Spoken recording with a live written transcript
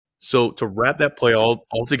So to wrap that play all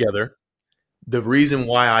together, the reason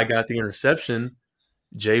why I got the interception,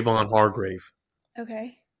 Javon Hargrave.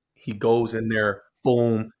 Okay. He goes in there,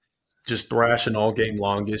 boom, just thrashing all game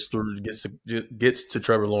long, gets to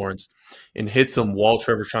Trevor Lawrence and hits him while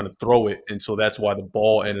Trevor's trying to throw it. And so that's why the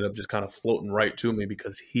ball ended up just kind of floating right to me,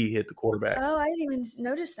 because he hit the quarterback. Oh, I didn't even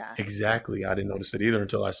notice that. Exactly. I didn't notice it either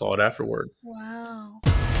until I saw it afterward. Wow.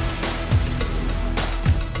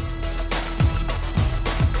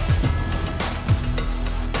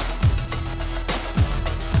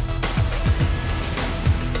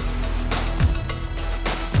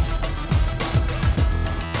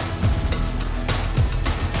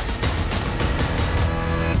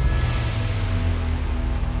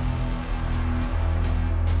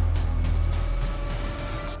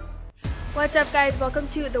 What's up, guys? Welcome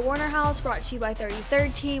to the Warner House, brought to you by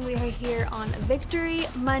 3013. We are here on Victory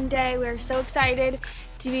Monday. We are so excited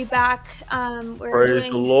to be back. Praise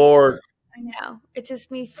the Lord. I know. It's just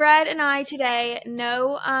me, Fred, and I today.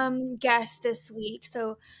 No guest this week.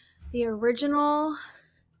 So the original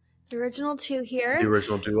two here. The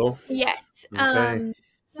original duo? Yes. Okay.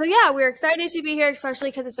 So yeah, we're excited to be here, especially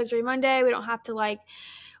because it's Victory Monday. We don't have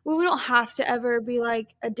to ever be like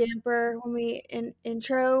a damper when we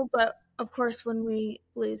intro, but of course when we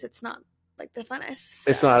lose, it's not like the funnest.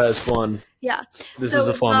 So. It's not as fun. Yeah. This is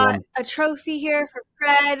a fun one. A trophy here for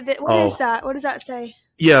Fred. What is that? What does that say?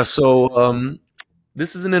 Yeah, so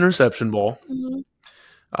this is an interception ball. Mm-hmm.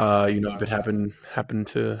 I've been happen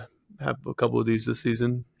to have a couple of these this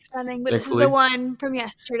season. Stunning, but thankfully. This is the one from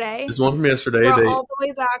yesterday. This is one from yesterday. We're all the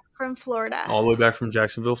way back from Florida. All the way back from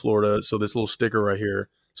Jacksonville, Florida. So this little sticker right here.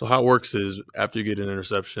 So how it works is after you get an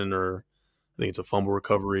interception, or I think it's a fumble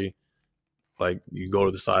recovery, like you go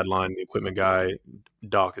to the sideline, the equipment guy,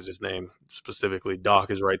 Doc is his name specifically.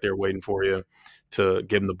 Doc is right there waiting for you to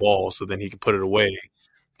give him the ball so then he can put it away.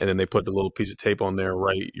 And then they put the little piece of tape on there,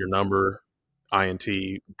 write your number, INT,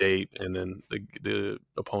 date, and then the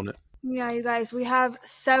opponent. Yeah, you guys, we have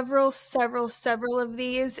several of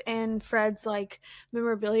these in Fred's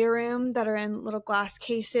memorabilia room that are in little glass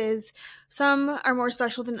cases. Some are more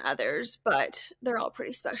special than others, but they're all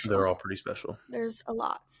pretty special. There's a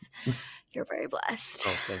lot. You're very blessed.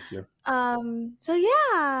 Oh, thank you. So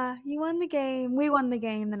yeah, you won the game. We won the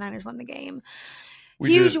game. The Niners won the game.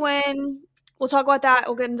 Huge win. We'll talk about that.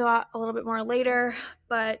 We'll get into that a little bit more later.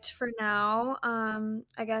 But for now,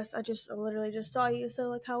 I guess I literally just saw you.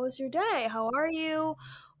 So, how was your day? How are you?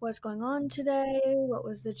 What's going on today? What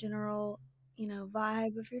was the general,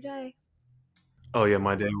 vibe of your day? Oh, yeah,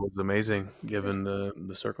 my day was amazing given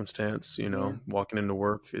the circumstance. Walking into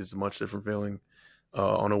work is a much different feeling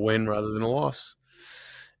on a win rather than a loss.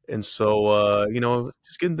 And so,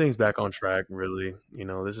 just getting things back on track, really.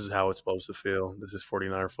 This is how it's supposed to feel. This is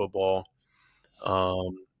 49er football.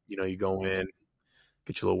 You go in,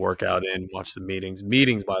 get your little workout in, watch the meetings.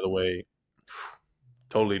 Meetings, by the way,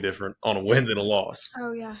 totally different on a win than a loss.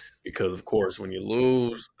 Oh, yeah. Because, of course, when you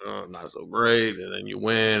lose, not so great. And then you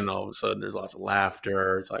win, all of a sudden there's lots of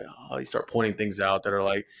laughter. It's like, you start pointing things out that are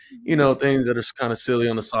like, things that are kind of silly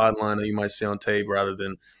on the sideline that you might see on tape rather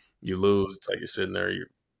than you lose. It's like you're sitting there, you're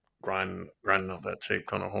grinding out that tape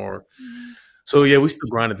kind of hard. Mm-hmm. So, yeah, we still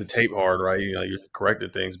grinded the tape hard, right? You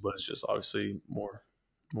corrected things, but it's just obviously more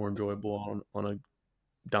enjoyable on a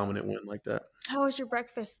dominant win like that. How was your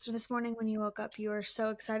breakfast this morning when you woke up? You were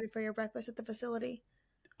so excited for your breakfast at the facility.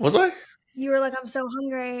 Was I? You were like, I'm so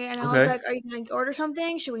hungry. And I was like, are you going to order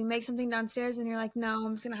something? Should we make something downstairs? And you're like, no,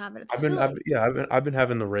 I'm just going to have it at the facility. I've been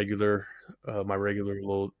having the regular, my regular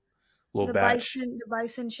little batch. The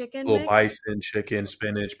bison chicken mix? Bison, chicken,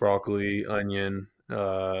 spinach, broccoli, onion,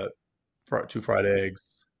 2 fried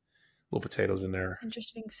eggs, little potatoes in there.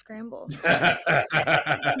 Interesting scramble. I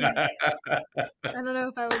don't know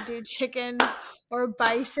if I would do chicken or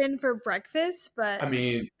bison for breakfast, but I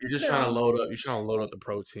mean, you're just trying to load up. You're trying to load up the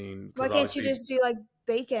protein. Why can't you just do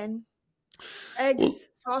bacon, eggs,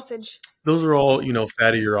 sausage? Those are all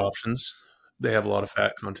fattier options. They have a lot of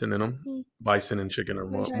fat content in them. Mm-hmm. Bison and chicken are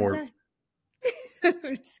more.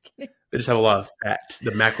 I'm just kidding. They just have a lot of fat,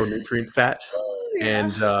 the macronutrient fat. Yeah.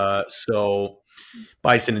 And so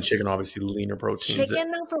bison and chicken, obviously leaner proteins.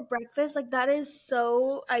 Chicken though for breakfast, that is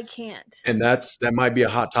so I can't. And that might be a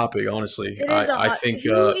hot topic, honestly. I think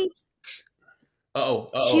who eats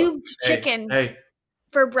cubed chicken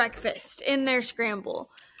for breakfast in their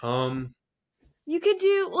scramble? You could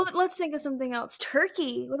do. Let's think of something else.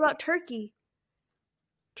 Turkey. What about turkey?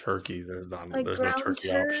 Turkey. Like There's no ground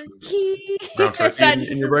turkey options. turkey. Ground Is turkey that in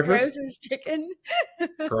just your as breakfast? gross as chicken?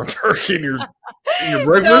 Ground turkey in your Don't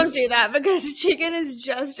breakfast? do that because chicken is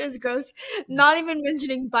just as gross. Not even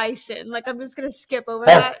mentioning bison. Like I'm just gonna skip over Oh,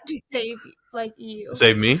 that to save like to you.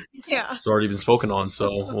 save me. Yeah. It's already been spoken on, so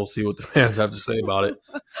we'll see what the fans have to say about it.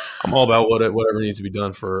 I'm all about whatever needs to be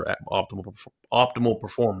done for optimal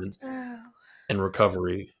performance Oh, and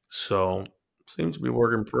recovery. So seems to be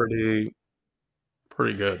working pretty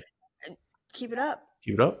good. keep it up.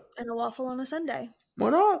 Keep it up. And a waffle on a Sunday. Why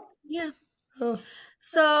not? Yeah. Yeah,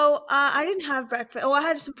 So I didn't have breakfast. Oh, I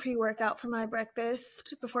had some pre-workout for my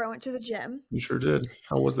breakfast before I went to the gym. you sure did.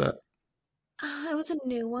 How was that? It was a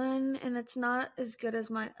new one, and it's not as good as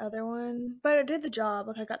my other one, but it did the job.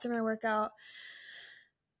 Like I got through my workout,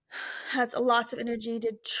 had lots of energy,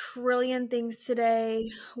 did trillion things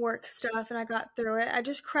today, work stuff, and I got through it. I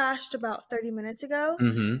just crashed about 30 minutes ago,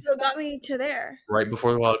 Mm-hmm. so it got me to there. Right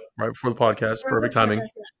before the podcast. Right before Perfect the timing. podcast,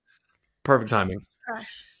 yeah, Perfect timing.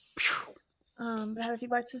 crash. But I had a few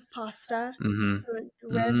bites of pasta, Mm-hmm. so it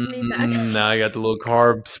revved me back. Now I got the little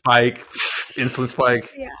carb spike, insulin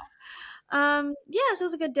spike. Yeah. Yeah, so it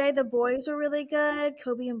was a good day. The boys were really good.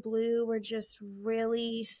 Kobe and Blue were just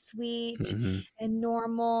really sweet Mm-hmm. and Wow.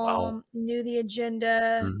 normal, knew the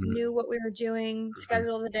agenda, Mm-hmm. knew what we were doing, Mm-hmm.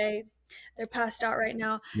 schedule of the day. They're passed out right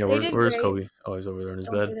now. Yeah, They did where's great. Kobe? Oh, he's over there in his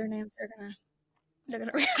Don't bed. say their names. They're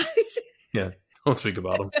gonna react. Yeah, don't speak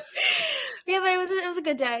about him. Yeah, but it was a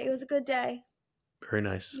good day. It was a good day. Very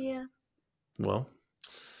nice. Yeah. Well,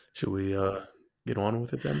 should we get on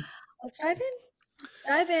with it then? Let's dive in. Let's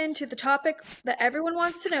dive into the topic that everyone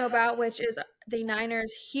wants to know about, which is the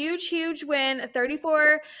Niners' huge win,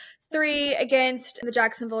 34-3 against the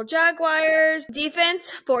Jacksonville Jaguars. Defense,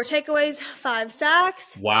 4 takeaways, 5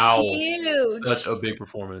 sacks. Wow, such Huge. a big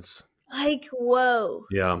performance. Like, whoa.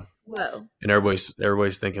 Yeah, Whoa. and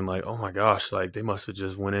everybody's thinking like, oh my gosh, like they must have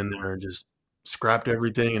just went in there and just scrapped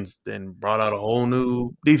everything and brought out a whole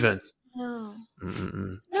new defense. No. That's not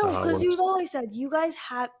No, how it because you've works. always said you guys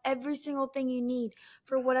have every single thing you need.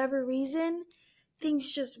 For whatever reason,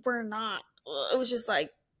 things just were not. It was just like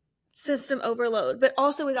system overload. But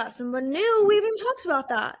also, we got someone new. We even talked about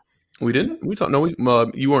that. We didn't. We talked. No,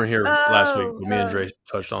 you weren't here last week, Oh, but me and Dre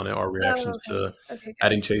touched on it. Our oh, reactions okay. to Okay, good.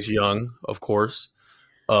 adding Chase Young, of course.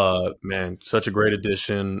 Man, such a great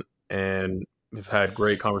addition, and we've had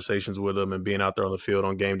great conversations with him. And being out there on the field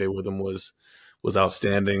on game day with him was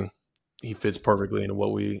outstanding. He fits perfectly into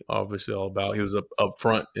what we obviously all about. He was up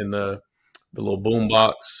front in the little boom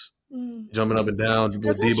box, Mm. jumping up and down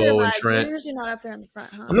That's with not your Debo and vibe. You're Trent. usually not up there in the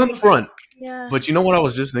front, huh? I'm not in the front. Yeah. But you know what I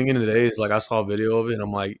was just thinking today is like I saw a video of it and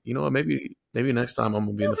I'm like, you know what, maybe next time I'm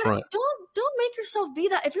gonna be No, in the but front. don't make yourself be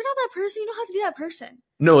that. If you're not that person, you don't have to be that person.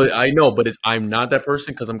 No, I know, but I'm not that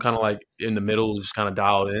person because I'm kind of like in the middle, just kind of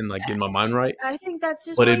dialed in, like getting my mind right. I think that's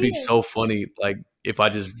just But why it'd be you. so funny, like if I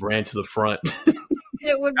just ran to the front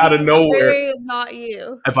It would out of be nowhere. very not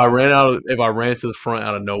you. If I ran to the front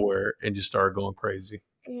out of nowhere and just started going crazy.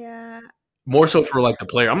 Yeah. More so for like the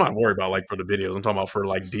player. I'm not worried about like for the videos. I'm talking about for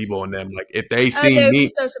like Debo and them. Like if they They seen would be me,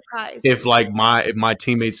 so surprised. if my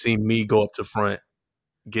teammates seen me go up to front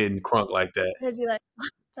getting crunk like that, They'd be like, "What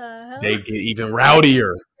the they hell?" get even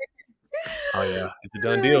rowdier. Oh yeah, it's a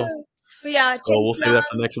done deal. But yeah, So Chase we'll save that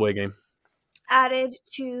for Young the next away game. added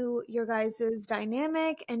to your guys'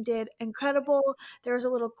 dynamic and did incredible. There was a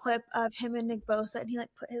little clip of him and Nick Bosa, and he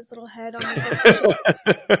like put his little head on Nick Bosa's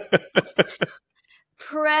shoulder.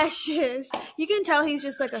 Precious. You can tell he's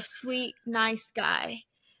just like a sweet, nice guy.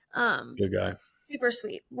 Good guy. Super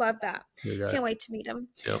sweet. Love that. Good guy. Can't wait to meet him.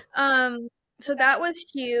 Yep. So that was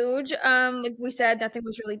huge. Like we said, nothing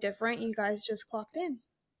was really different. You guys just clocked in.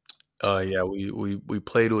 Yeah, we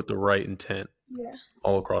played with the right intent. Yeah.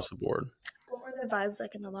 All across the board. What were the vibes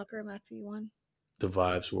like in the locker room after you won? The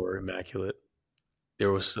vibes were immaculate. It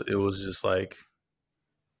was just like,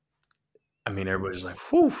 I mean, everybody's like,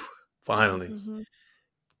 whew, finally. Mm-hmm.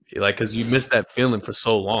 Like, because you miss that feeling for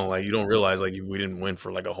so long. Like, you don't realize, like, we didn't win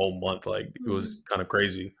for, like, a whole month. Like, it was kind of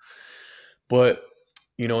crazy. But,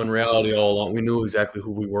 you know, in reality, all along, we knew exactly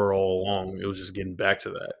who we were all along. It was just getting back to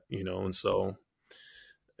that, you know. And so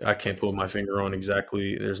I can't put my finger on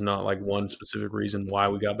exactly. There's not, like, one specific reason why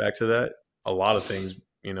we got back to that. A lot of things,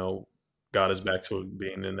 you know, got us back to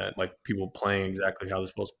being in that, like, people playing exactly how they're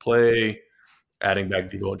supposed to play, adding back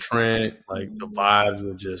Debo and Trent. Like, the vibes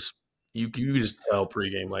were just – you just tell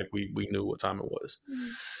pregame, like, we knew what time it was.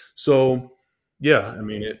 So, yeah, I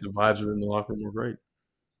mean, the vibes in the locker room were great.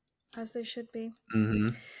 As they should be. Mm-hmm.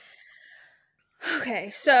 Okay,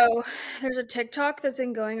 so there's a TikTok that's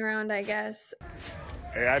been going around, I guess.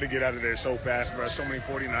 Hey, I had to get out of there so fast, bro. So many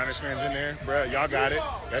 49ers fans in there, bro. Y'all got it.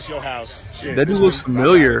 That's your house. Shit, That this just looks one, y'all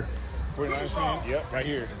got it. familiar. 49ers fan? Yep, right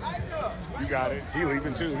here. You got it. He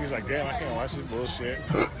leaving too. He's like, damn, I can't watch this bullshit.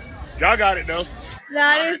 Y'all got it though.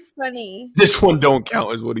 That is funny. This one don't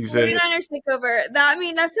count, is what he said. 49ers takeover. That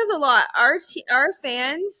says a lot. Our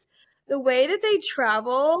fans, the way that they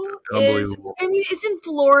travel is, Unbelievable. I mean, it's in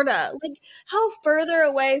Florida. Like, how further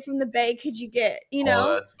away from the bay could you get, you know?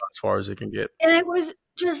 Oh, that's as far as it can get. And it was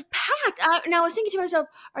just packed. And I was thinking to myself,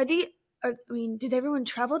 did everyone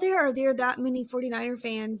travel there? Or are there that many 49er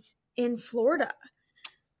fans in Florida?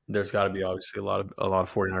 There's got to be obviously a lot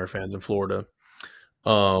of 49er fans in Florida.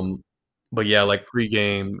 But yeah, like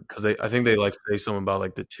pregame, because I think they like to say something about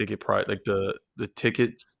like the ticket price, like the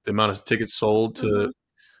tickets, the amount of tickets sold to. Mhm.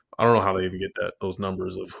 I don't know how they even get those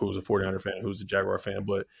numbers of who's a 49er fan, who's a Jaguar fan,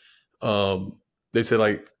 but they said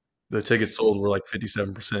like the tickets sold were like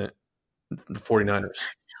 57% the 49ers, That's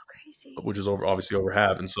so crazy. which is obviously over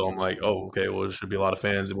half. And so I'm like, oh, okay, well, there should be a lot of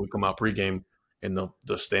fans. And we come out pregame and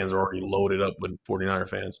the stands are already loaded up with 49er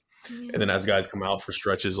fans. Yeah. And then as guys come out for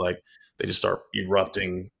stretches, like they just start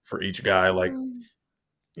erupting for each guy, like,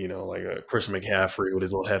 like a Christian McCaffrey with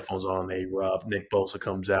his little headphones on, they erupt. Nick Bosa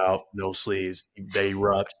comes out, no sleeves, they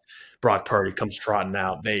erupt. Brock Purdy comes trotting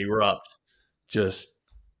out, they erupt. Just,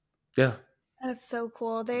 yeah. That's so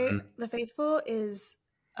cool. The faithful is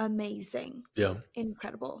amazing. Yeah.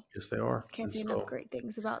 Incredible. Yes, they are. Can't say enough great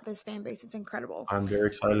things about this fan base. It's incredible. I'm very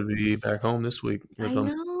excited to be back home this week with them.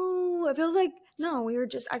 I know. It feels like, no, we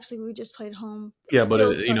just played home. Yeah, but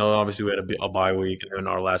obviously we had a bye week, and then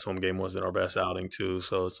our last home game wasn't our best outing too.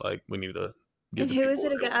 So it's like we need to get. And who is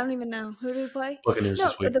it again? I don't even know. Who do we play? Buccaneers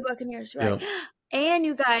this week. The Buccaneers, right? Yeah. And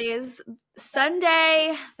you guys,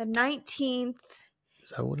 Sunday the 19th. Is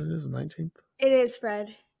that what it is? The 19th? It is,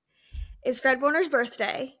 Fred. It's Fred Warner's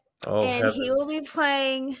birthday. Oh, and heavens. He will be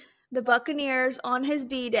playing the Buccaneers on his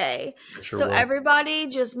B-Day. Sure will. Everybody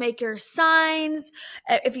just make your signs.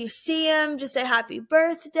 If you see him, just say happy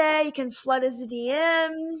birthday. You can flood his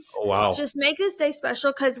DMs. Oh, wow. Just make this day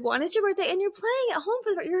special because one, it's your birthday and you're playing at home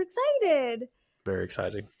you're excited. Very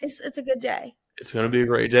exciting. It's a good day. It's going to be a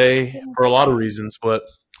great day for a lot of reasons, but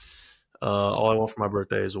all I want for my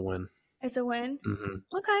birthday is a win. It's a win?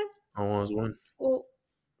 Mm-hmm. Okay. All I want is a win. Well,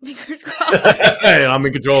 fingers crossed. Hey, I'm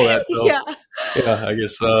in control of that. So. Yeah, I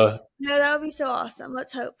guess. No, that would be so awesome.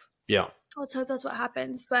 Let's hope. Yeah. Let's hope that's what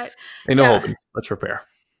happens. But ain't no hoping. Let's prepare.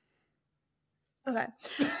 Okay.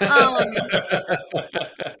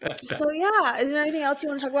 So yeah, is there anything else you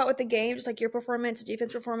want to talk about with the game? Just like your performance,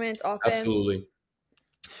 defense performance, offense? Absolutely.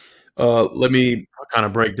 Let me kind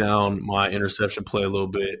of break down my interception play a little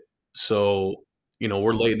bit. So,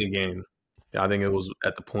 we're late in the game. I think it was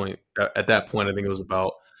at that point, I think it was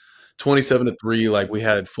about 27-3. Like we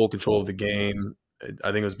had full control of the game.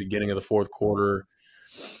 I think it was beginning of the fourth quarter,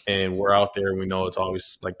 and we're out there. We know it's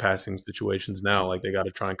always like passing situations now. Like they got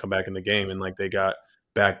to try and come back in the game, and like they got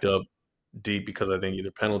backed up deep because I think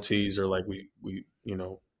either penalties or like we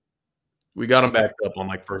got them backed up on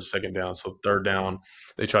like first, second down. So third down,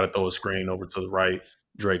 they try to throw a screen over to the right.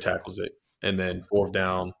 Dre tackles it, and then fourth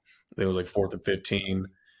down, it was like 4th and 15.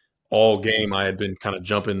 All game, I had been kind of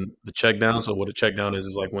jumping the check down. So what a check down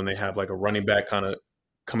is like when they have like a running back kind of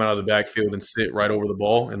come out of the backfield and sit right over the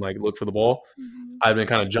ball and like look for the ball. Mm-hmm. I've been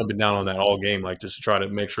kind of jumping down on that all game, like just to try to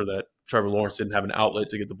make sure that Trevor Lawrence didn't have an outlet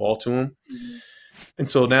to get the ball to him. Mm-hmm. And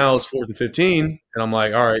so now it's 4th and 15, and I'm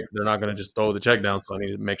like, all right, they're not going to just throw the check down, so I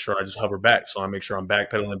need to make sure I just hover back. So I make sure I'm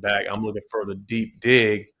backpedaling back. I'm looking for the deep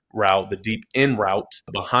dig route, the deep in route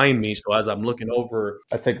behind me. So as I'm looking over,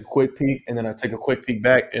 I take a quick peek, and then I take a quick peek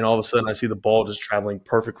back, and all of a sudden I see the ball just traveling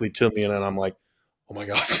perfectly to me, and then I'm like, oh my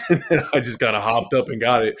gosh. And I just kind of hopped up and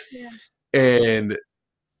got it. Yeah. And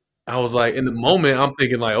I was like, in the moment, I'm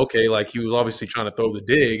thinking like, okay, like he was obviously trying to throw the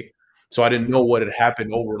dig. So I didn't know what had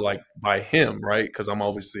happened over like by him, right? Because I'm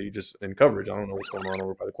obviously just in coverage. I don't know what's going on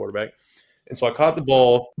over by the quarterback. And so I caught the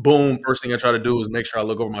ball. Boom. First thing I try to do is make sure I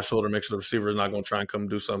look over my shoulder, make sure the receiver is not going to try and come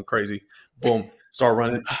do something crazy. Boom. Start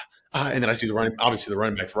running. And then I see the running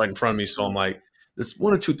back's right in front of me. So I'm like, there's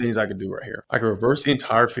one or two things I could do right here. I could reverse the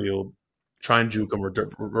entire field, try and juke them,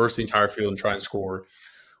 reverse the entire field and try and score.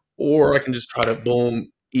 Or I can just try to,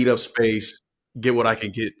 boom, eat up space, get what I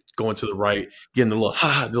can get going to the right, getting the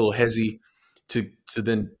little hezzy to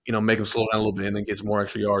then, make him slow down a little bit and then get some more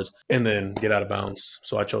extra yards and then get out of bounds.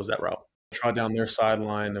 So I chose that route. I tried down their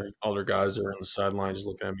sideline. All their guys are on the sideline just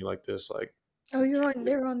looking at me like this, like. Oh, they're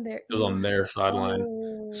on there. It was on their sideline.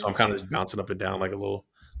 Oh. So I'm kind of just bouncing up and down like a little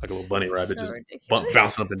bunny rabbit, so just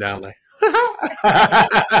bouncing up and down like.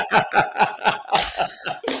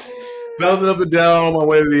 bouncing up and down on my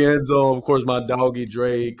way to the end zone. Of course, my doggy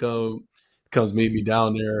Dre comes meet me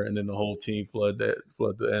down there, and then the whole team flood the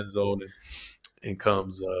end zone and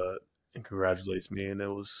comes and congratulates me. And I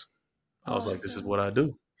was like, this is what I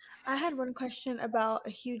do. I had one question about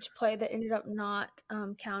a huge play that ended up not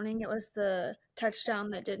counting. It was the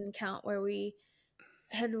touchdown that didn't count where we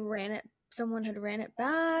had ran it. Someone had ran it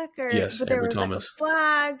back, yes, but there Ambry was Thomas. like a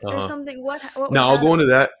flag or something. What now I'll go into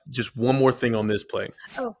that. Just one more thing on this play.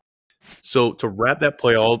 Oh, so to wrap that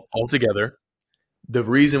play all together, the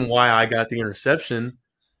reason why I got the interception,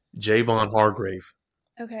 Javon Hargrave.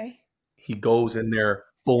 Okay. He goes in there,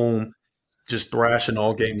 boom, just thrashing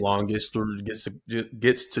all game long, gets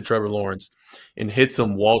to Trevor Lawrence and hits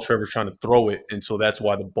him while Trevor's trying to throw it. And so that's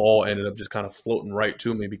why the ball ended up just kind of floating right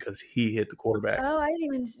to me because he hit the quarterback. Oh, I didn't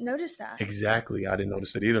even notice that. Exactly. I didn't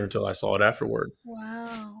notice it either until I saw it afterward.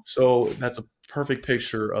 Wow. So that's a perfect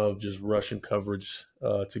picture of just rushing coverage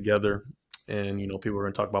together. And, people are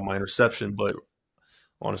going to talk about my interception, but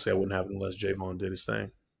honestly, I wouldn't have it unless Javon did his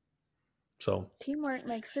thing. So teamwork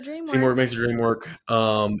makes the dream work. Teamwork makes the dream work.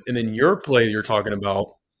 And then your play you're talking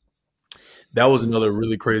about, that was another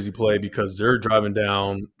really crazy play because they're driving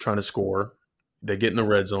down trying to score. They get in the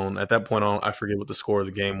red zone. At that point, I forget what the score of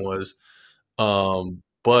the game was.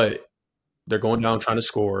 But they're going down trying to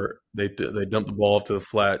score. They dump the ball off to the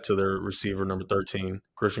flat to their receiver, number 13,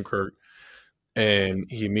 Christian Kirk. And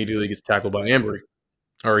he immediately gets tackled by Ambry.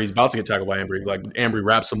 Or he's about to get tackled by Ambry. Like, Ambry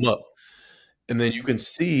wraps him up. And then you can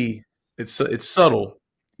see – it's subtle,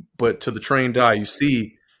 but to the trained eye, you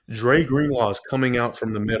see Dre Greenlaw is coming out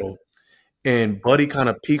from the middle, and Buddy kind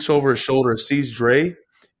of peeks over his shoulder, sees Dre,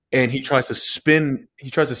 and he tries to spin.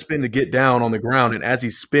 He tries to spin to get down on the ground, and as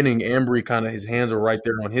he's spinning, Ambry kind of his hands are right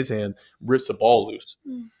there on his hand, rips the ball loose,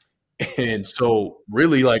 and so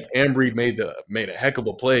really like Ambry made a heck of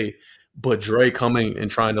a play, but Dre coming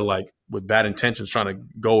and trying to with bad intentions, trying to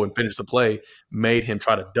go and finish the play, made him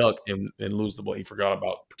try to duck and lose the ball. He forgot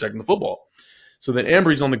about protecting the football. So then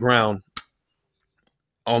Ambry's on the ground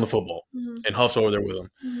on the football, and Huff's over there with him.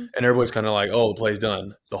 And everybody's kind of like, oh, the play's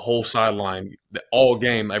done. The whole sideline, all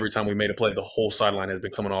game, every time we made a play, the whole sideline has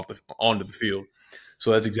been coming onto the field.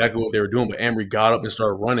 So that's exactly what they were doing. But Ambry got up and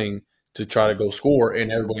started running to try to go score,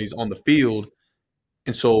 and everybody's on the field.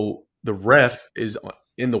 And so the ref is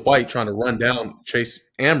in the white trying to run down, chase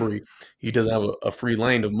Ambry. He doesn't have a free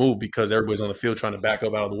lane to move because everybody's on the field trying to back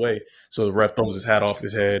up out of the way. So the ref throws his hat off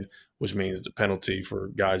his head, which means the penalty for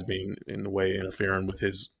guys being in the way, interfering with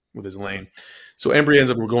his lane. So Ambry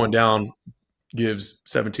ends up going down, gives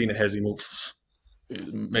 17 a hezzy,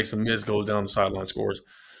 makes a miss, goes down the sideline, scores.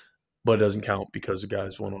 But it doesn't count because the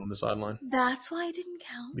guys went on the sideline. That's why it didn't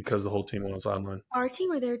count? Because the whole team went on the sideline. Our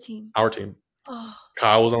team or their team? Our team. Oh.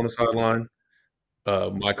 Kyle was on the sideline.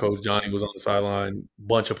 My coach Johnny was on the sideline.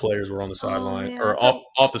 Bunch of players were on the sideline, or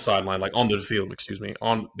off the sideline, like onto the field. Excuse me.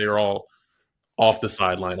 They were all off the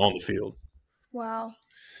sideline on the field. Wow.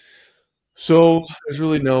 So there's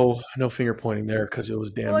really no finger pointing there because it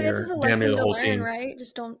was damn near the whole team. Right?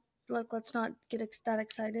 Just don't let's not get that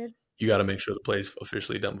excited. You got to make sure the play's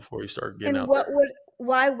officially done before you start getting out there.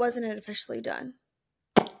 Why wasn't it officially done?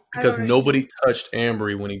 Because nobody touched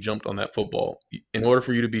Ambry when he jumped on that football. In order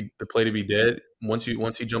for the play to be dead, once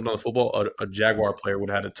he jumped on the football, a Jaguar player would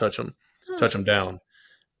have had to touch him down,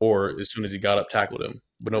 or as soon as he got up, tackled him.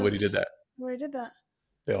 But nobody did that. Nobody did that.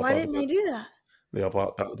 Why didn't they do that? They all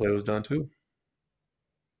thought the play was done too.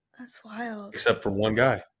 That's wild. Except for one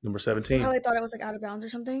guy, number 17. They probably thought it was out of bounds or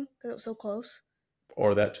something because it was so close.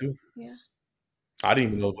 Or that too. Yeah. I didn't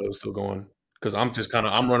even know the play was still going because I'm just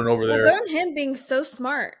I'm running over there. Good on him being so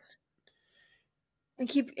smart and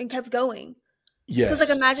kept going. Yes.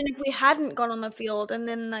 Because imagine if we hadn't gone on the field and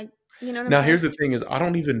then Now here's the thing is I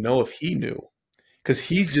don't even know if he knew. Because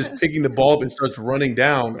he's just picking the ball up and starts running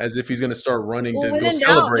down as if he's going to start running to go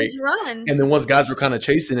celebrate. Just run. And then once guys were kind of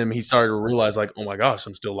chasing him, he started to realize, oh my gosh,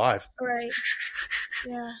 I'm still alive. Right.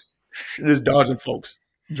 Yeah. Just dodging folks.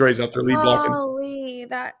 Dre's out there lead blocking. Holy,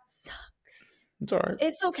 that sucks. It's all right.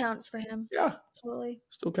 It still counts for him. Yeah. Totally.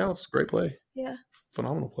 Still counts. Great play. Yeah.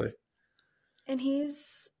 Phenomenal play. And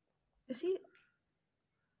he's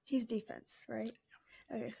defense, right?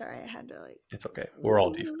 Okay, sorry, I had to It's okay. We're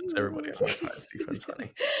all defense. Everybody on the side of defense,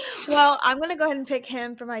 honey. Well, I'm gonna go ahead and pick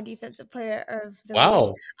him for my defensive player of the week.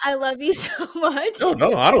 Wow. I love you so much.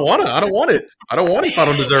 No, I don't want it. I don't want it if I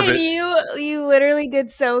don't deserve it. You literally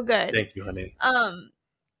did so good. Thank you, honey.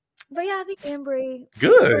 But yeah, I think Ambry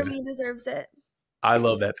for me deserves it. I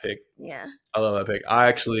love that pick. Yeah. I love that pick. I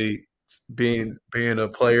actually being a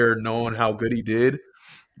player, knowing how good he did,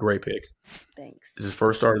 great pick. Thanks. It's his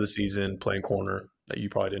first start of the season playing corner. You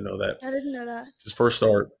probably didn't know that. I didn't know that. His first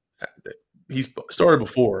start he's started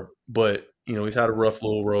before, but he's had a rough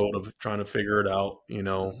little road of trying to figure it out,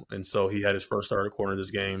 and so he had his first start at corner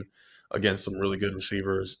this game against some really good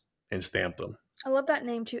receivers and stamped them. I love that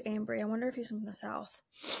name too, Ambry. I wonder if he's from the South.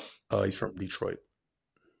 He's from Detroit.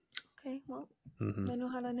 Okay, well, I know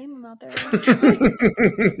how to name him out there.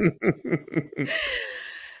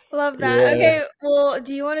 Love that. Yeah. Okay, well,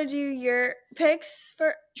 do you want to do your picks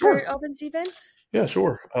for offense, defense? Yeah,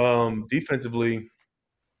 sure. Defensively,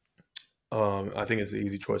 I think it's an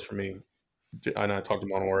easy choice for me. And I talked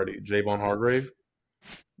about him already. Javon Hargrave,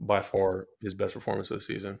 by far his best performance of the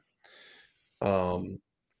season.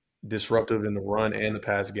 Disruptive in the run and the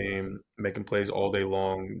pass game, making plays all day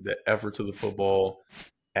long. The effort to the football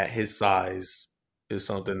at his size is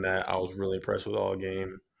something that I was really impressed with all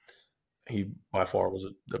game. He, by far, was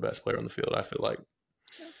the best player on the field, I feel like.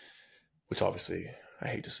 Which, obviously, I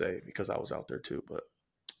hate to say because I was out there too, but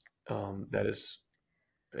that is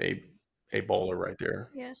a baller right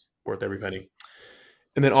there. Yeah. Worth every penny.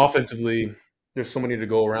 And then offensively, there's so many to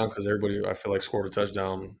go around because everybody, I feel like, scored a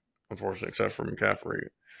touchdown, unfortunately, except for McCaffrey.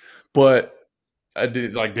 But I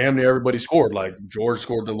did, like, damn near everybody scored. Like, George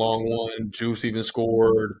scored the long one. Juice even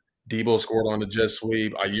scored. Debo scored on the jet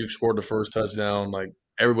sweep. Ayuk scored the first touchdown. Like,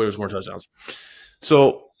 everybody was scoring touchdowns.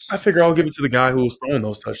 So I figure I'll give it to the guy who was throwing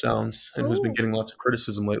those touchdowns and who's been getting lots of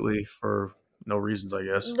criticism lately for no reasons, I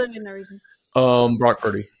guess. Literally no reason. Brock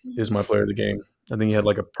Purdy is my player of the game. I think he had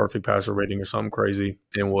like a perfect passer rating or something crazy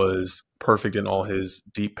and was perfect in all his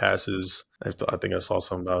deep passes. I think I saw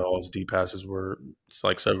something about all his deep passes were it's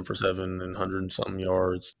like 7 for 7 and 100 and something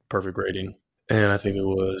yards, perfect rating. And I think it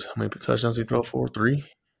was, how many touchdowns did he throw for? 3?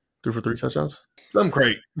 3 for 3 touchdowns? Something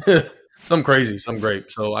great. Something crazy, something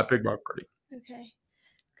great. So I picked Brock Purdy. Okay.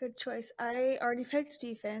 Good choice. I already picked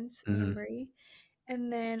defense, Ambry.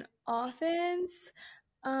 And then offense,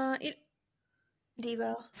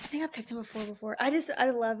 Debo. I think I picked him before. I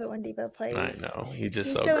love it when Debo plays. I know. He's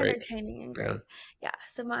so great. Entertaining and great. Yeah.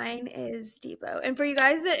 So mine is Debo. And for you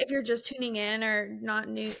guys that if you're just tuning in or not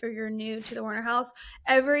new or you're new to the Warner house,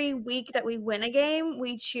 every week that we win a game,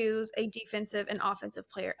 we choose a defensive and offensive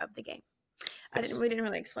player of the game. Yes. We didn't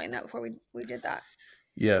really explain that before we did that.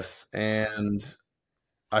 Yes, and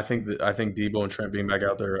I think Debo and Trent being back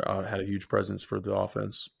out there had a huge presence for the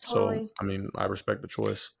offense. Totally. So, I mean, I respect the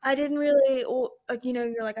choice. I didn't really,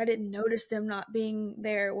 you're like, I didn't notice them not being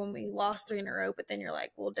there when we lost 3 in a row, but then you're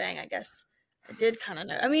like, well, dang, I guess I did kind of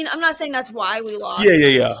know. I mean, I'm not saying that's why we lost.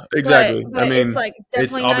 Yeah, exactly. But I mean, it's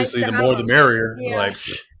obviously nice the more the merrier. Yeah. Like,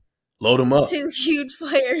 load them up. 2 huge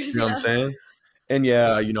players. You know what I'm saying? And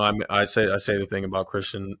I say the thing about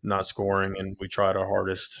Christian not scoring, and we tried our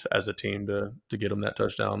hardest as a team to get him that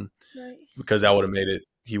touchdown, right? Because that would have made it.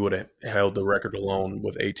 He would have held the record alone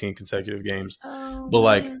with 18 consecutive games. Oh, but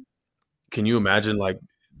like, man. Can you imagine like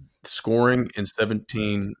scoring in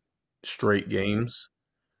 17 straight games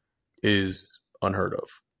is unheard of?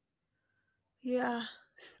 Yeah.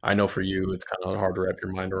 I know for you, it's kind of hard to wrap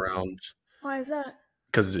your mind around. Why is that?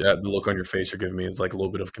 Because the look on your face you're giving me is like a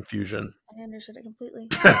little bit of confusion. I understood it completely.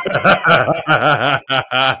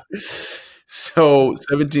 So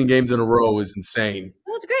 17 games in a row is insane.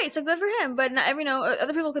 Well, it's great. So good for him. But not,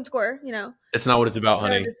 other people can score. It's not what it's about,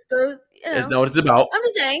 honey. Just throws, It's not what it's about. I'm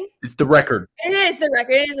just saying. It's the record. It is the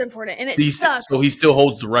record. It is important, and it sucks. So he still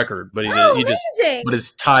holds the record, but amazing. But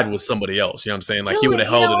it's tied with somebody else. You know what I'm saying? Like he would have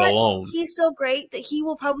held it alone. He's so great that he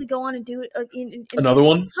will probably go on and do it in another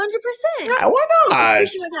one. 100%. Yeah, why not?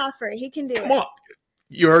 Christian McCaffrey, he can do it. Come on.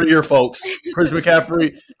 You heard it here, folks. Chris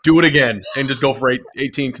McCaffrey, do it again and just go for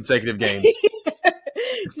 18 consecutive games.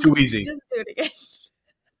 It's too easy. Just do it again.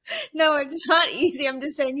 No, it's not easy. I'm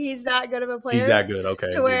just saying he's that good of a player. He's that good.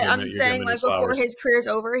 Okay. To where I'm saying like before his career's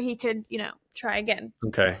over, he could, try again.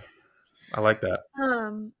 Okay. I like that.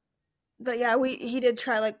 But yeah, he did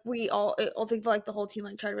try. Like we all think like the whole team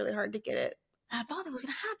like tried really hard to get it. I thought it was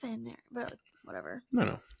gonna happen there, but whatever.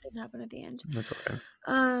 No. Didn't happen at the end. That's okay.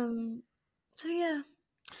 So yeah.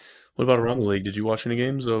 What about around the league? Did you watch any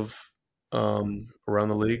games of around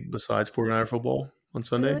the league besides 49er football on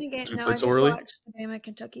Sunday? No, I just watched the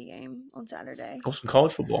Bama-Kentucky game on Saturday. Oh, some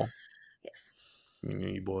college football. Yes.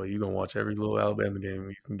 Boy, you're going to watch every little Alabama game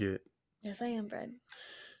you can get. Yes, I am, Fred.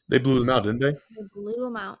 They blew them out, didn't they? They blew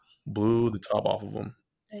them out. Blew the top off of them.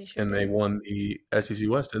 They sure did. They won the SEC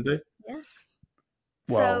West, didn't they? Yes.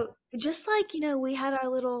 Wow. So, just like, we had our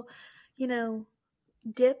little,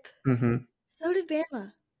 dip. Mm-hmm. So did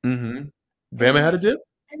Bama. Mm-hmm. Bama had a dip?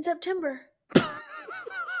 In September.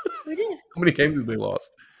 We did. How many games have they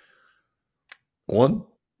lost? 1?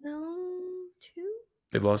 No, 2.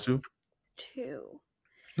 They've lost 2? 2.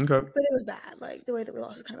 Okay. But it was bad. Like, the way that we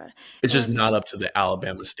lost was kind of bad. It's just not up to the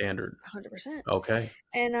Alabama standard. 100%. Okay.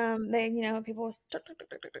 And they, people was They're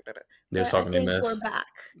but I talking their think mess. we're back.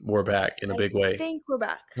 We're back in a big way. I think we're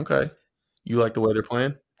back. Okay. You like the way they're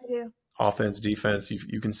playing? I do. Offense, defense,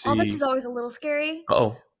 you can see. Offense is always a little scary.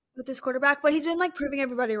 With this quarterback, but he's been like proving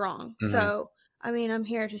everybody wrong. Mm-hmm. So, I mean, I'm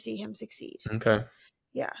here to see him succeed. Okay.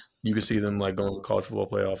 Yeah. You could see them like going to the college football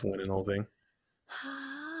playoff and winning the whole thing.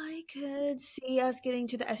 I could see us getting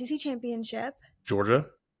to the SEC championship. Georgia?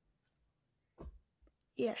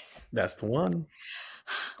 Yes. That's the one.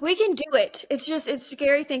 We can do it. It's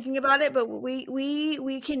scary thinking about it, but we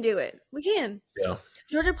can do it. We can. Yeah.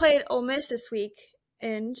 Georgia played Ole Miss this week,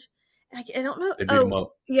 and I don't know. They beat them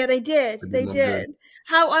up. Yeah, they did. They did.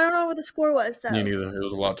 How? I don't know what the score was, though. Me neither. It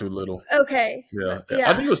was a lot too little. Okay. Yeah.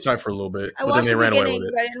 I think it was tied for a little bit. I watched the beginning,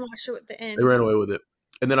 but I didn't watch it at the end. They ran away with it.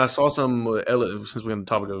 And then I saw some, since we're on the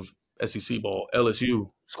topic of SEC ball,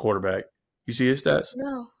 LSU's quarterback. You see his stats?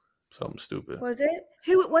 No. Something stupid. Was it?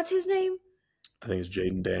 What's his name? I think it's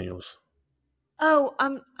Jaden Daniels. Oh,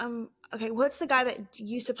 okay. What's the guy that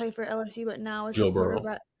used to play for LSU but now is Joe Burrow?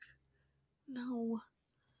 No.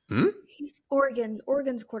 He's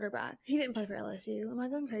Oregon's quarterback. He didn't play for LSU. Am I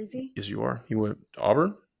going crazy? Yes, you are. He went to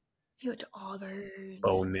Auburn? He went to Auburn.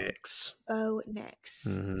 Bo Nix.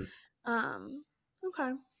 Mm-hmm.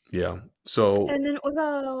 Okay. Yeah. So. And then what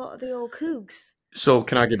about the old Cougs? So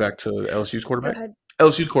can I get back to LSU's quarterback? Go ahead.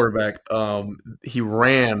 LSU's quarterback, he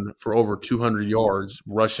ran for over 200 yards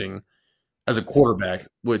rushing as a quarterback,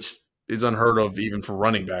 which is unheard of even for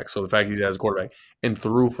running back. So the fact he did as a quarterback and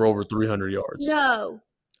threw for over 300 yards. No.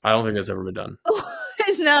 I don't think that's ever been done.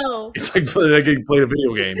 No. It's like they played a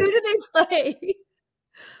video game. Who did they play?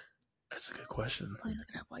 That's a good question. Let me look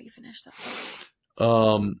it up while you finish that.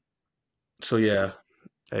 So yeah,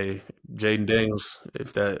 hey, Jaden Daniels,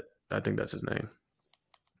 I think that's his name.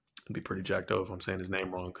 I'd be pretty jacked up if I'm saying his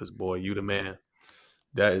name wrong, because boy, you the man.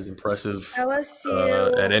 That is impressive.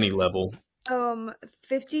 LSU at any level.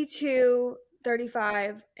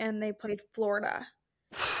 52-35, and they played Florida.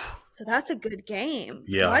 So that's a good game.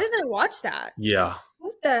 Yeah. Why didn't I watch that? Yeah.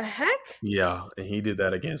 What the heck? Yeah, and he did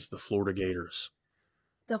that against the Florida Gators.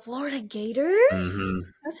 The Florida Gators? Mm-hmm.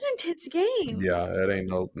 That's an intense game. Yeah, that ain't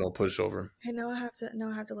no pushover. Okay, now I have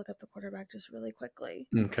to look up the quarterback just really quickly.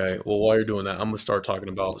 Okay. Well, while you're doing that, I'm gonna start talking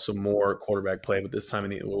about some more quarterback play, but this time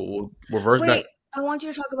we'll reverse back. Wait, I want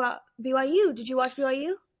you to talk about BYU. Did you watch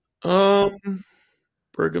BYU?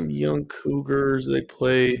 Brigham Young Cougars. They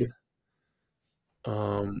played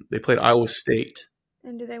Iowa State.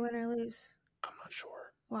 And did they win or lose? I'm not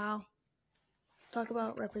sure. Wow. Talk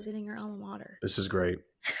about representing your alma mater. This is great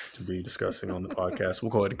to be discussing on the podcast.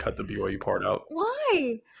 We'll go ahead and cut the BYU part out.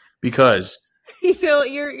 Why? Because you feel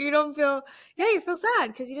you feel sad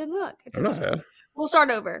because you didn't look. I'm not sad. We'll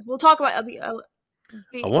start over. We'll talk about I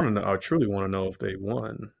want to know. I truly want to know if they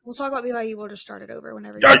won. We'll talk about BYU. We'll just start it over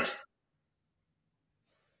whenever. Yikes!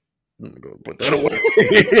 I'm gonna go put that away.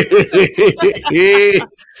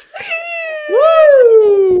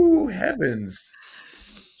 Woo! Heavens!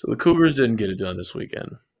 So the Cougars didn't get it done this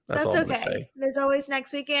weekend. That's all I'm okay. gonna say. There's always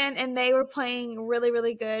next weekend, and they were playing really,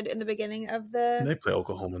 really good in the beginning of the. And they play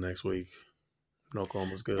Oklahoma next week. And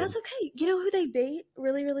Oklahoma's good. That's okay. You know who they beat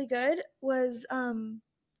really, really good was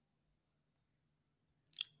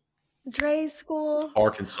Dre's school.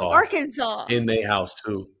 Arkansas. In their house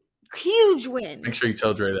too. Huge win. Make sure you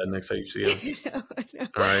tell Dre that next time you see him. No.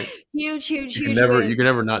 All right. Huge you can win. You can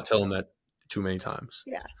never not tell him that too many times.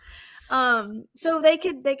 Yeah. So they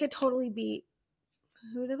could totally beat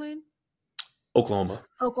who they win? Oklahoma.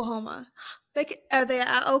 Are they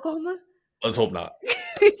at Oklahoma? Let's hope not.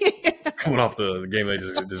 Coming off the game they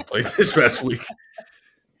just played this past week.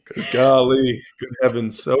 Good golly. Good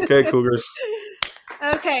heavens. Okay, Cougars.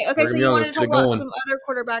 Okay. So you wanted to talk about some other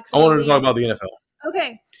quarterbacks. I wanted to talk about the NFL.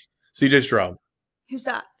 Okay. CJ Stroud. Who's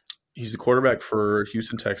that? He's the quarterback for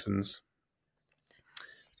Houston Texans.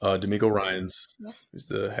 D'Amico Ryans is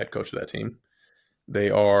the head coach of that team. They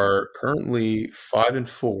are currently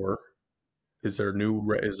 5-4. Is their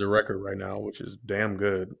record right now, which is damn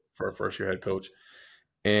good for a first year head coach.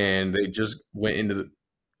 And they just went into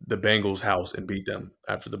the Bengals' house and beat them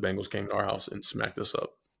after the Bengals came to our house and smacked us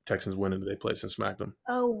up. Texans went into their place and smacked them.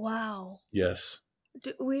 Oh wow! Yes.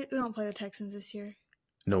 We don't play the Texans this year.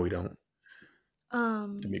 No, we don't.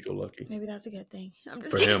 D'Amico lucky. Maybe that's a good thing. I'm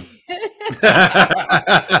just for him.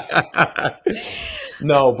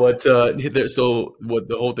 No, but so what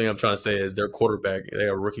the whole thing I'm trying to say is their quarterback, they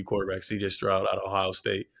have a rookie quarterback, CJ Stroud out of Ohio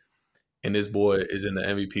State, and this boy is in the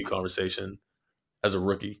MVP conversation as a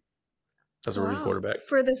rookie. as a rookie quarterback.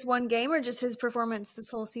 For this one game or just his performance this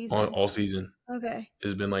whole season? All season. Okay.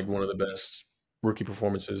 It's been like one of the best rookie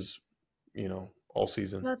performances, all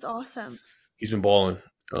season. That's awesome. He's been balling.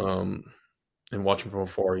 And watching from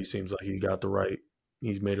afar, he seems like he's made the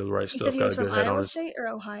right stuff. Said he was from Iowa State or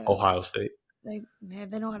Ohio? Ohio State. They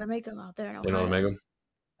know how to make them out there in Ohio. They know how to make them.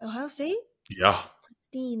 Ohio State? Yeah.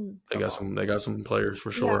 Pristine. They got some players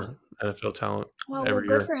for sure. Yeah. NFL talent. Well,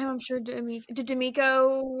 good for him. I'm sure. Did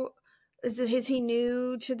D'Amico? Is he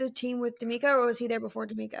new to the team with D'Amico, or was he there before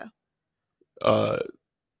D'Amico?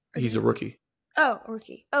 He's a rookie. Oh, a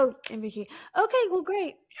rookie. Oh, MVP. Okay, well,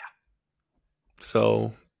 great. Yeah.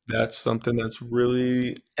 So that's something that's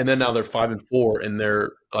really. And then now they're 5-4, and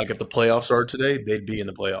they're like, if the playoffs started today, they'd be in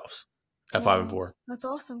the playoffs at 5-4. That's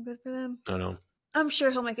awesome. Good for them. I know. I'm sure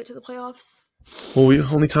he'll make it to the playoffs. Well,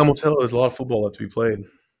 only time will tell. There's a lot of football left to be played,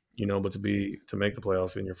 but to make the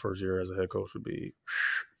playoffs in your first year as a head coach would be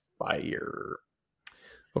fire.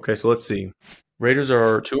 Okay, so let's see. Raiders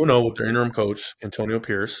are 2-0 with their interim coach, Antonio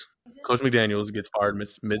Pierce. Coach McDaniels gets fired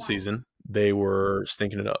mid-season. They were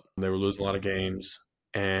stinking it up. They were losing a lot of games,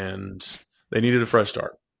 and they needed a fresh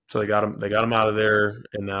start. So they got him out of there,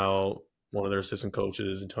 and now one of their assistant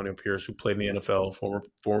coaches, Antonio Pierce, who played in the NFL,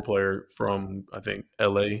 former player from, I think,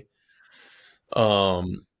 LA,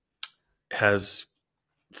 has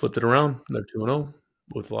flipped it around. They're 2-0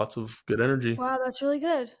 with lots of good energy. Wow, that's really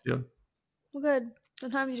good. Yeah. Well, good.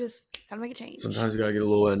 Sometimes you just got to make a change. Sometimes you got to get a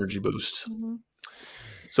little energy boost. Mm-hmm.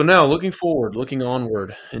 So now, looking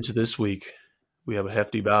onward into this week, we have a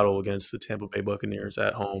hefty battle against the Tampa Bay Buccaneers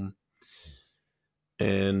at home.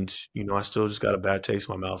 And, I still just got a bad taste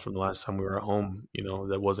in my mouth from the last time we were at home.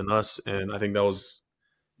 That wasn't us. And I think that was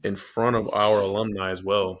in front of our alumni as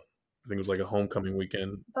well. I think it was like a homecoming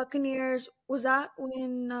weekend. Buccaneers, was that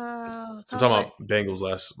when I'm talking about Bengals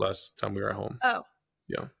last time we were at home. Oh.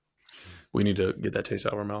 Yeah. We need to get that taste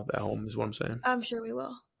out of our mouth at home is what I'm saying. I'm sure we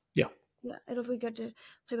will. Yeah. Yeah, it'll be good to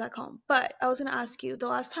play back home. But I was going to ask you, the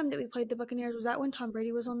last time that we played the Buccaneers, was that when Tom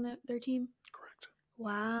Brady was on their team? Correct.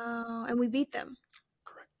 Wow. And we beat them.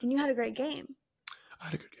 Correct. And you had a great game. I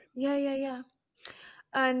had a good game. Yeah.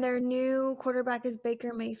 And their new quarterback is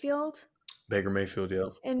Baker Mayfield. Baker Mayfield, yeah.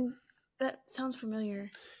 And that sounds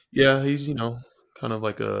familiar. Yeah, he's, kind of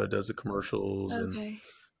like does the commercials. Okay.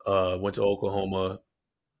 And went to Oklahoma,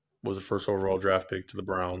 was the first overall draft pick to the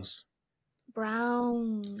Browns.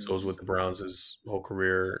 So was with the Browns his whole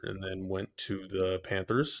career, and then went to the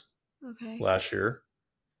Panthers last year,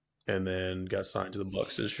 and then got signed to the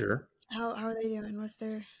Bucs this year. How are they doing? What's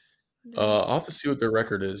their? I'll have to see what their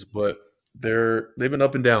record is, but they've been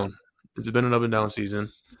up and down. It's been an up and down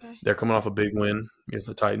season. Okay. They're coming off a big win against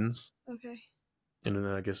the Titans. Okay. And then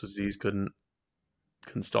I guess Aziz couldn't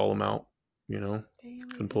stall them out.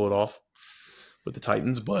 Couldn't pull it off with the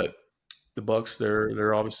Titans, but the Bucs,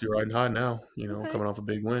 they're obviously riding high now, coming off a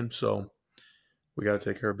big win. So we got to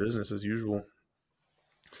take care of business as usual.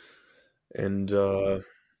 And I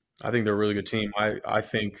think they're a really good team. I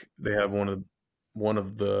think they have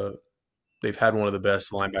they've had one of the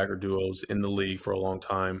best linebacker duos in the league for a long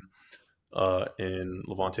time in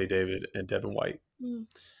Levante David and Devin White. Mm.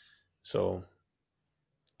 So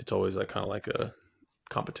it's always kind of like a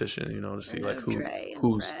competition, to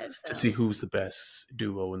see who's the best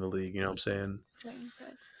duo in the league. You know what I'm saying?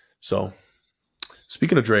 So,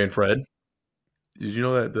 speaking of Dre and Fred, did you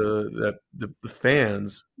know that the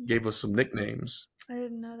fans gave us some nicknames? I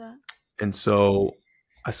didn't know that. And so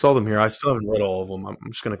I saw them here. I still haven't read all of them. I'm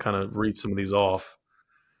just going to kind of read some of these off.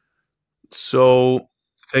 So,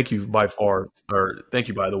 thank you by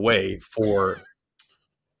the way for.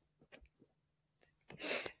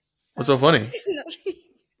 What's so funny?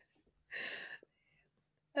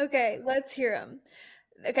 Okay, let's hear them.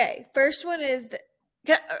 Okay, first one is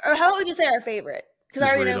or how about we just say our favorite? Because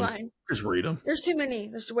I already know mine. Just read them. There's too many.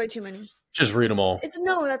 There's way too many. Just read them all.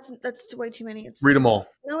 That's way too many. Read them all.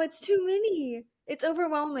 No, it's too many. It's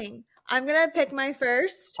overwhelming. I'm gonna pick my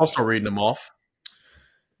first. I'll start reading them off.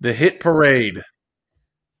 The Hit Parade.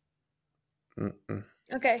 Mm-mm.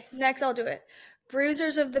 Okay, next I'll do it.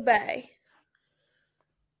 Bruisers of the Bay.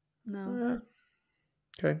 No.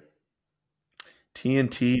 Okay.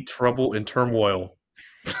 TNT Trouble in Turmoil.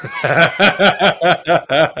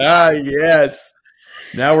 Yes.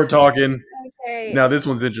 Now we're talking. Okay. Now this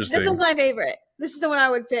one's interesting. This is my favorite. This is the one I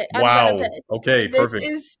would pick. Wow. Okay, perfect.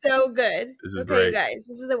 This is so good. This is great. Okay, guys.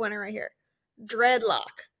 This is the winner right here.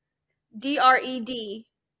 Dreadlock. DRED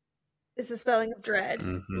is the spelling of dread.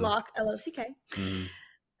 Mm-hmm. Lock, LOCK. Mm-hmm.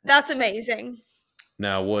 That's amazing.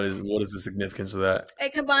 Now, what is the significance of that?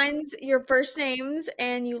 It combines your first names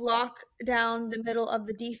and you lock down the middle of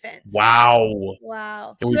the defense. Wow.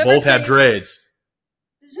 Wow. And we both have dreads.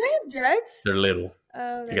 Does Ray have dreads? They're little.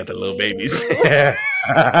 Oh, You got the little little. babies.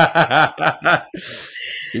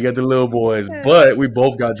 You got the little boys, but we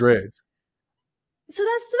both got dreads. So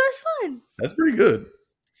that's the best one. That's pretty good.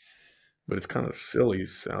 But it's kind of silly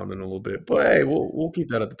sounding a little bit. But hey, we'll keep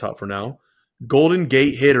that at the top for now. Golden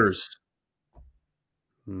Gate Hitters.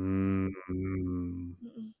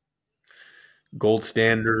 Gold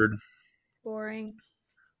Standard. Boring.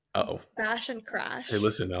 Uh-oh. Bash and Crash. Hey,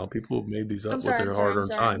 listen now. People have made these up with their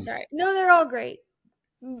hard-earned time. I'm sorry. No, they're all great.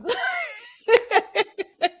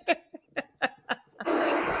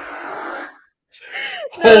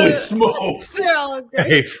 Holy smokes. They're all great.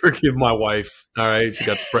 Hey, forgive my wife. All right, she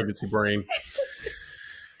got the pregnancy brain.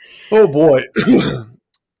 Oh, boy.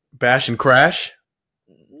 Bash and Crash.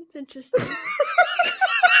 It's interesting.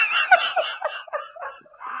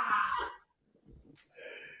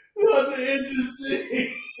 That's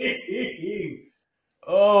interesting.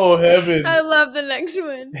 Oh, heavens. I love the next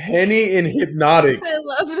one. Henny and Hypnotic. I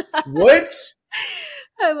love that. What?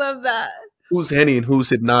 I love that. Who's Henny and who's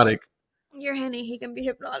Hypnotic? You're Henny. He can be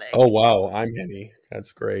hypnotic. Oh, wow. I'm Henny.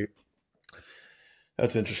 That's great.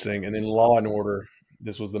 That's interesting. And then Law and Order.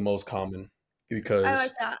 This was the most common because I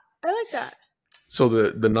like that. So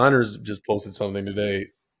the Niners just posted something today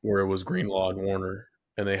where it was Greenlaw and Warner,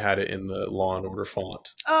 and they had it in the Law and Order font.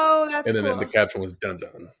 Oh, that's cool. And then the caption was dun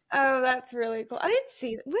dun. Oh, that's really cool. I didn't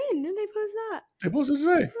see that. When did they post that? They posted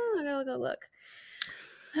today. Oh, I gotta go look.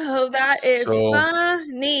 Oh, that is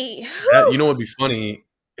funny. You know what'd be funny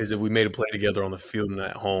is if we made a play together on the field and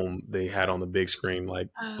at home, they had on the big screen like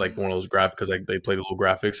one of those graphics because they played the little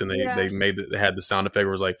graphics and they had the sound effect where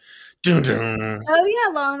it was like dun, dun. Oh yeah,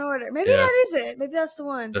 Law and Order. Maybe that is it. Maybe that's the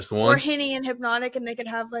one. That's the one. Or Henny and Hypnotic, and they could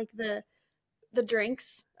have like the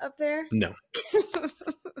drinks up there. No.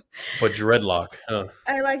 But Dreadlock, huh?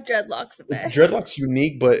 I like Dreadlock's the best. Dreadlock's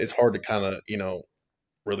unique, but it's hard to kind of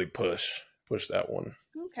really push that one.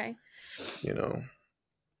 Okay.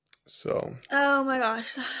 So. Oh my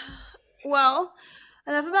gosh. Well,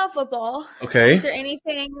 enough about football. Okay. Is there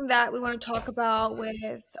anything that we want to talk about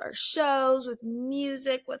with our shows, with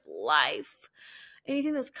music, with life?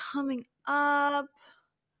 Anything that's coming up?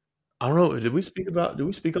 I don't know. Did we speak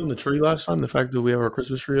on the tree last time? The fact that we have our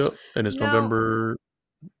Christmas tree up and it's November,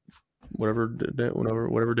 whatever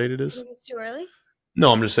date it is. Is it too early?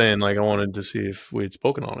 No, I'm just saying. Like, I wanted to see if we had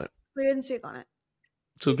spoken on it. We didn't speak on it.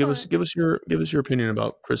 So give us your opinion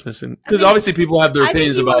about Christmas, and because obviously people have their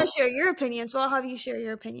opinions about. I think you want to share your opinion, so I'll have you share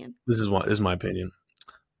your opinion. This is my opinion.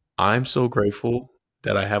 I'm so grateful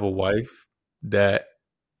that I have a wife that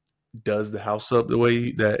does the house up the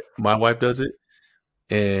way that my wife does it,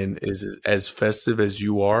 and is as festive as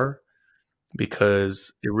you are,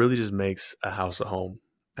 because it really just makes a house a home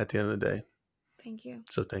at the end of the day. Thank you.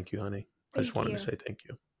 So thank you, honey. I just wanted to say thank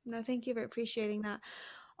you. No, thank you for appreciating that.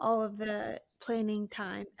 All of the planning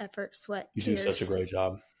time, effort, sweat, you tears. You do such a great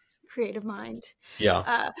job. Creative mind.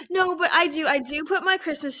 Yeah. No, but I do put my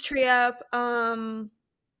Christmas tree up around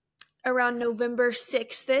November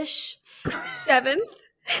 6th-ish, 7th.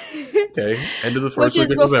 Okay, end of the which first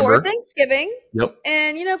is week of before November. Thanksgiving. Yep.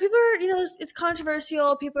 And people are, it's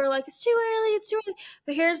controversial. People are like, it's too early.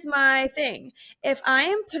 But here's my thing: if I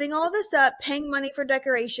am putting all this up, paying money for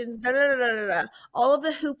decorations, all of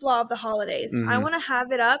the hoopla of the holidays, I want to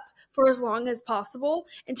have it up for as long as possible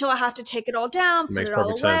until I have to take it all down, put it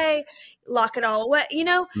all away, lock it all away.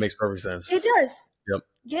 It makes perfect sense. It does. Yep.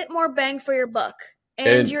 Get more bang for your buck.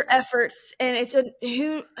 And your efforts, and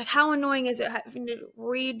how annoying is it having to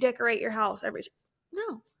redecorate your house every time?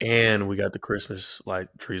 No. And we got the Christmas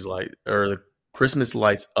the Christmas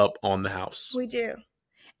lights up on the house. We do.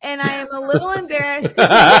 And I am a little embarrassed.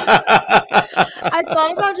 I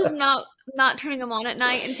thought about just not turning them on at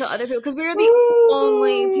night until other people, because we're the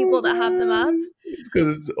only people that have them up. It's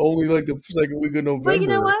because it's only like the second week of November. But you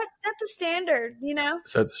know what? Set the standard,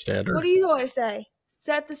 Set the standard. What do you always say?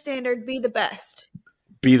 Set the standard, be the best.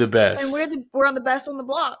 Be the best. And we're on the best on the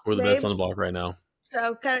block. We're the best on the block right now.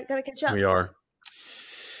 So gotta catch up. We are.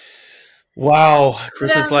 Wow,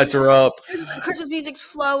 Christmas lights are up. Christmas music's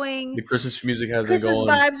flowing. The Christmas music has been going.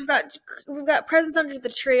 Christmas vibes. We've got presents under the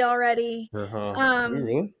tree already.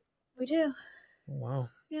 Really? We do. Oh, wow.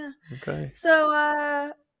 Yeah. Okay.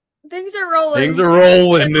 So things are rolling. Things are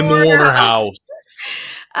rolling in the Warner house.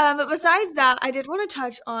 But besides that, I did want to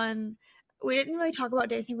touch on. We didn't really talk about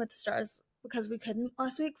Dancing with the Stars because we couldn't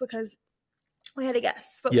last week because we had a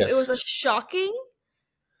guest. But It was a shocking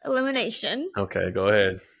elimination. Okay, go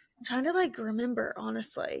ahead. I'm trying to remember,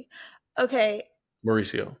 honestly. Okay,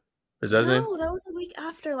 Mauricio. Is that his name? No, that was the week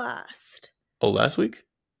after last. Oh, last week?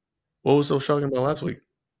 What was so shocking about last week?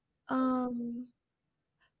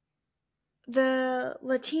 The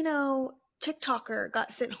Latino TikToker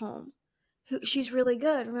got sent home. She's really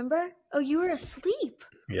good, remember? Oh, you were asleep.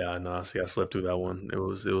 Yeah, no, see, I slept through that one. It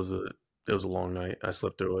was a long night. I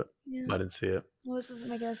slept through it. Yeah. I didn't see it. Well, this doesn't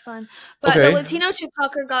make it as fun. But the Latino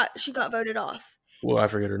TikToker got voted off. Well, I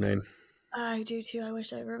forget her name. I do too. I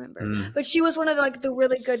wish I remember. But she was one of the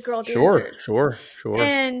really good girl dancers. Sure.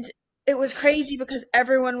 And it was crazy because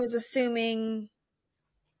everyone was assuming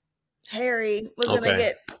Harry was going to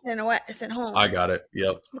get sent home. I got it.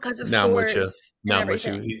 Yep. Because of scores. Now I'm with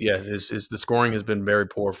you. The scoring has been very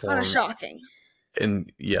poor for him. Kind of shocking.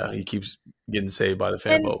 And yeah, he keeps getting saved by the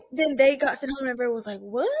fan vote. Then they got sent home and everyone was like,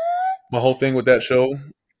 what? My whole thing with that show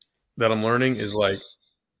that I'm learning is like,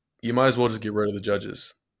 you might as well just get rid of the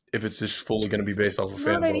judges if it's just fully going to be based off of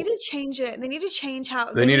fan vote. No, they need to change it. They need to change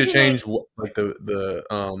how they need to change like the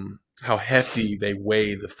how hefty they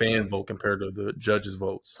weigh the fan vote compared to the judges'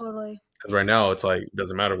 votes. Totally. Because right now it's like it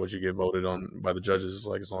doesn't matter what you get voted on by the judges. It's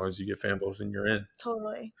like as long as you get fan votes, then you're in.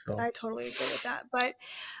 Totally, so. I totally agree with that. But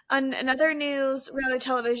another news, reality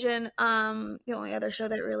television. The only other show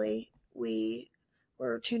that really we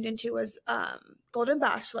were tuned into was Golden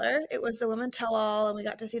Bachelor. It was the women tell all, and we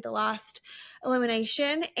got to see the last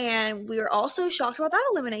elimination, and we were also shocked about that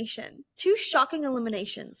elimination. 2 shocking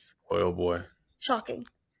eliminations. Oh boy, shocking.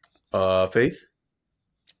 Faith.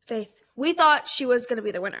 We thought she was going to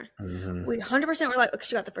be the winner. Mm-hmm. We 100% were like,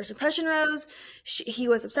 she got the first impression rose. He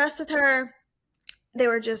was obsessed with her.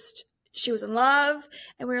 She was in love.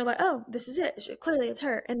 And we were like, oh, this is it. Clearly it's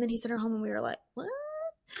her. And then he sent her home and we were like, what?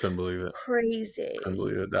 Couldn't believe it. Crazy. Couldn't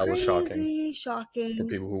believe it. That was shocking. For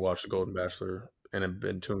people who watched The Golden Bachelor and have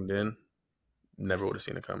been tuned in, never would have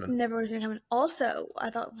seen it coming. Also, I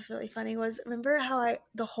thought was really funny was, remember how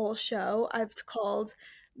the whole show I've called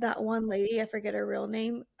that one lady, I forget her real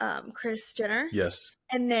name, Kris Jenner. Yes.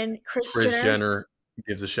 And then Kris Jenner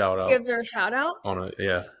gives a shout out. Gives her a shout out.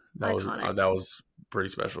 That was pretty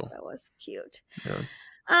special. That was cute. Yeah.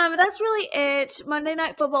 That's really it. Monday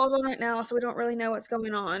Night Football is on right now, so we don't really know what's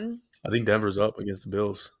going on. I think Denver's up against the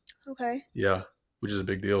Bills. Okay. Yeah, which is a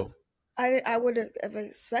big deal. I would have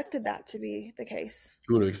expected that to be the case.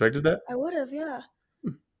 You would have expected that? I would have, yeah.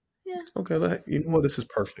 Yeah. Okay, you know what? This is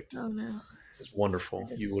perfect. Oh, no. This is wonderful.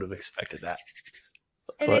 You would have expected that.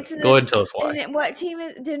 And go ahead and tell us why. And what team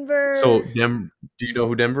is Denver? So, do you know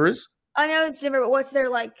who Denver is? I know it's Denver, but what's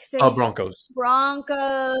their thing? Broncos.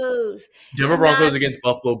 Denver Broncos against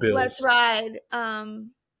Buffalo Bills. Let's ride.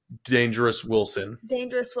 Dangerous Wilson.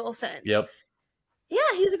 Yep. Yeah,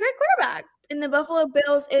 he's a great quarterback. And the Buffalo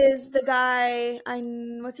Bills is the guy,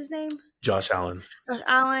 what's his name? Josh Allen.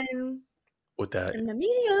 With that. In the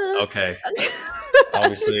media. Okay.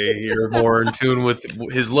 Obviously, you're more in tune with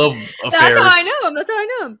his love affairs. That's how I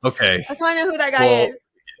know him. Okay. That's how I know who that guy is.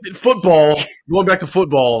 Football, going back to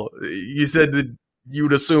football, you said that you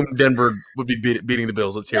would assume Denver would be beating the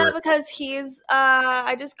Bills. Let's hear it. Yeah, because he's,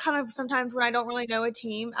 I just kind of sometimes when I don't really know a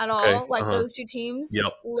team at all, those 2 teams,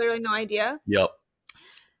 literally no idea. Yep.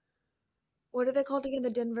 What are they called again? The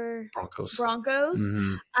Denver Broncos.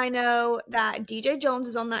 Mm-hmm. I know that DJ Jones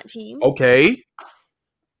is on that team. Okay.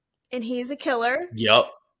 And he's a killer.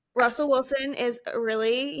 Yep. Russell Wilson is a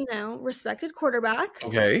really, respected quarterback.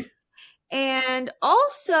 Okay. And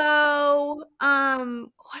also,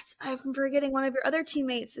 I'm forgetting one of your other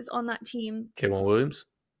teammates is on that team. K'Waun Williams?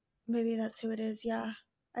 Maybe that's who it is, yeah.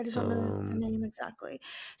 I just don't know the name exactly.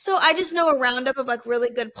 So I just know a roundup of really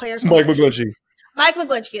good players. Mike McGlinchey. Mike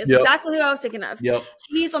McGlinchey is exactly who I was thinking of. Yep.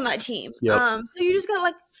 He's on that team. Yep. So you just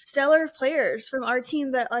got stellar players from our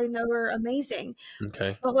team that I know are amazing.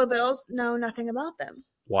 Okay. Buffalo Bills know nothing about them.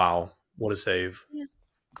 Wow. What a save. Yeah.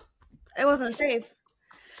 It wasn't a save.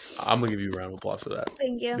 I'm going to give you a round of applause for that.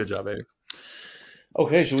 Thank you. Good job, baby.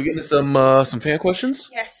 Okay, should we get into some fan questions?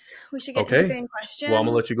 Yes, we should get into fan questions. Well, I'm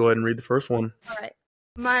going to let you go ahead and read the first one. All right.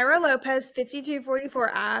 Myra Lopez, 5244,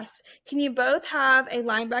 asks, can you both have a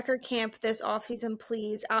linebacker camp this offseason,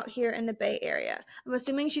 please, out here in the Bay Area? I'm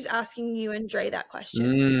assuming she's asking you and Dre that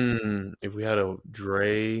question. If we had a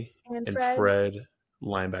Dre and Fred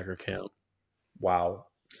linebacker camp. Wow.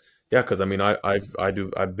 Yeah, because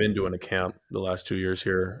I've been doing a camp the last 2 years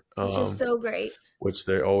here, which is so great. Which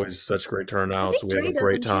they're always such great turnouts. We have a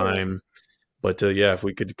great time. Too. But if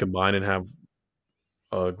we could combine and have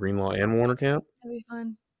Greenlaw and Warner camp, that'd be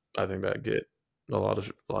fun. I think that'd get a lot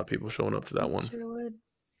of people showing up to that one. Sure would.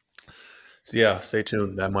 So stay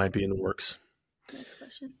tuned. That might be in the works. Next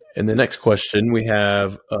question. And the next question we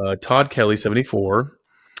have Todd Kelly 74.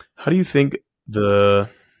 How do you think the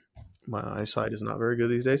My eyesight is not very good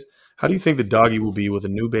these days. How do you think the doggy will be with a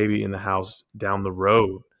new baby in the house down the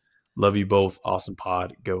road? Love you both. Awesome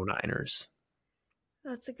pod. Go Niners.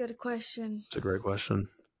 That's a good question. It's a great question.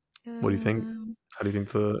 What do you think? How do you think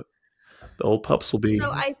the old pups will be?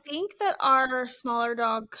 So I think that our smaller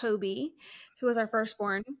dog, Kobe, who was our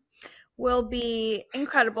firstborn, will be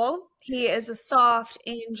incredible. He is a soft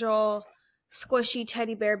angel, squishy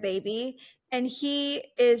teddy bear baby, and he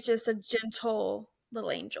is just a gentle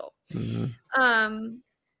little angel. Mm-hmm.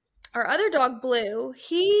 Our other dog, Blue,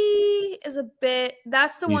 he is a bit.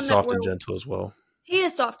 That's the He's one that soft and gentle as well. He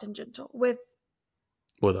is soft and gentle with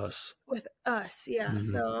us. Yeah. Mm-hmm.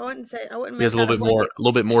 So I wouldn't say I wouldn't. He has a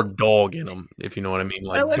little bit more dog in him, if you know what I mean.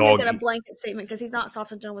 Like I wouldn't doggy. make that a blanket statement because he's not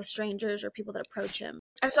soft and gentle with strangers or people that approach him.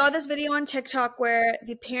 I saw this video on TikTok where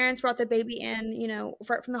the parents brought the baby in,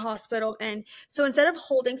 right from the hospital, and so instead of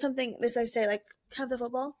holding something, I say like have the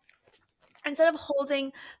football. Instead of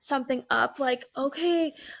holding something up, like,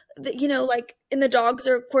 okay, like, and the dogs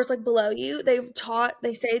are, of course, like, below you, they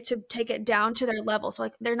say to take it down to their level. So,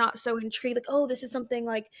 like, they're not so intrigued, like, oh, this is something,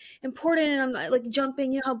 like, important, and I'm, like,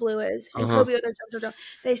 jumping, how Blue is, and Kobe, they're jumping.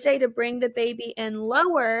 They say to bring the baby in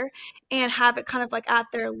lower and have it kind of, like, at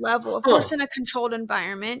their level. Of course, in a controlled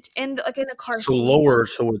environment, and, like, in a car seat. So lower,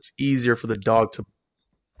 so it's easier for the dog to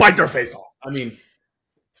bite their face off. I mean...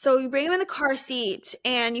 So you bring him in the car seat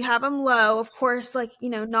and you have him low, of course, like,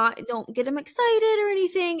 don't get him excited or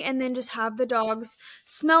anything. And then just have the dogs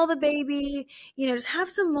smell the baby, just have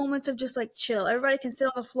some moments of just like chill. Everybody can sit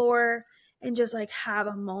on the floor and just like have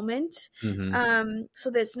a moment. Mm-hmm. So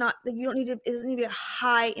that it's not that it doesn't need to be a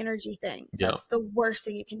high energy thing. Yeah. That's the worst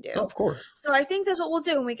thing you can do. Oh, of course. So I think that's what we'll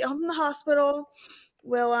do when we get home from the hospital.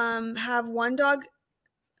 We'll have one dog.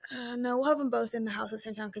 No, we'll have them both in the house at the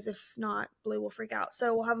same time because if not, Blue will freak out.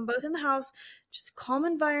 So we'll have them both in the house, just calm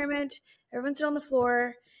environment. Everyone sit on the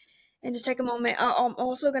floor and just take a moment. I'm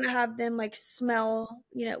also going to have them like smell,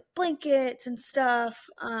 blankets and stuff,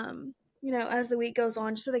 as the week goes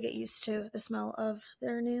on, just so they get used to the smell of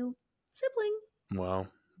their new sibling. Wow.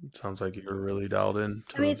 It sounds like you're really dialed in.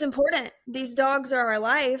 It's important. These dogs are our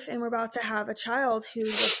life, and we're about to have a child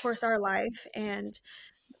who's, of course, our life, and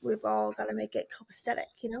we've all got to make it copacetic,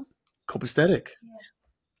 Copacetic. Yeah.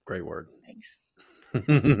 Great word. Thanks.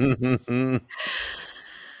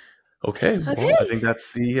 Okay. Well, I think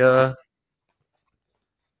that's the.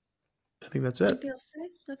 I think that's it. Anything else to say?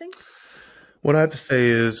 Nothing. What I have to say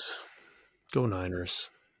is, go Niners,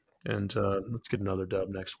 and let's get another dub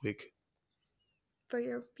next week for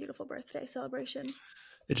your beautiful birthday celebration.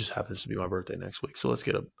 It just happens to be my birthday next week, so let's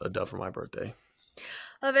get a dub for my birthday.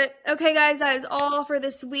 Love it. Okay, guys, that is all for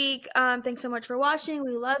this week. Thanks so much for watching.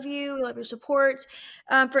 We love you. We love your support.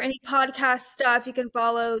 For any podcast stuff, you can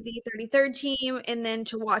follow the 33rd team, and then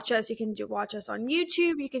to watch us, you can watch us on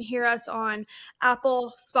YouTube. You can hear us on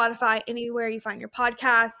Apple, Spotify, anywhere you find your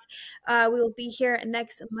podcast. We will be here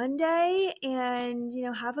next Monday, and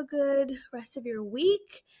have a good rest of your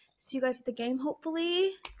week. See you guys at the game,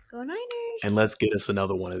 hopefully. Go Niners. And let's get us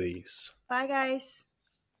another one of these. Bye, guys.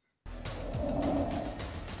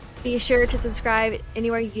 Be sure to subscribe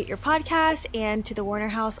anywhere you get your podcasts and to the Warner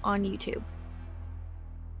House on YouTube.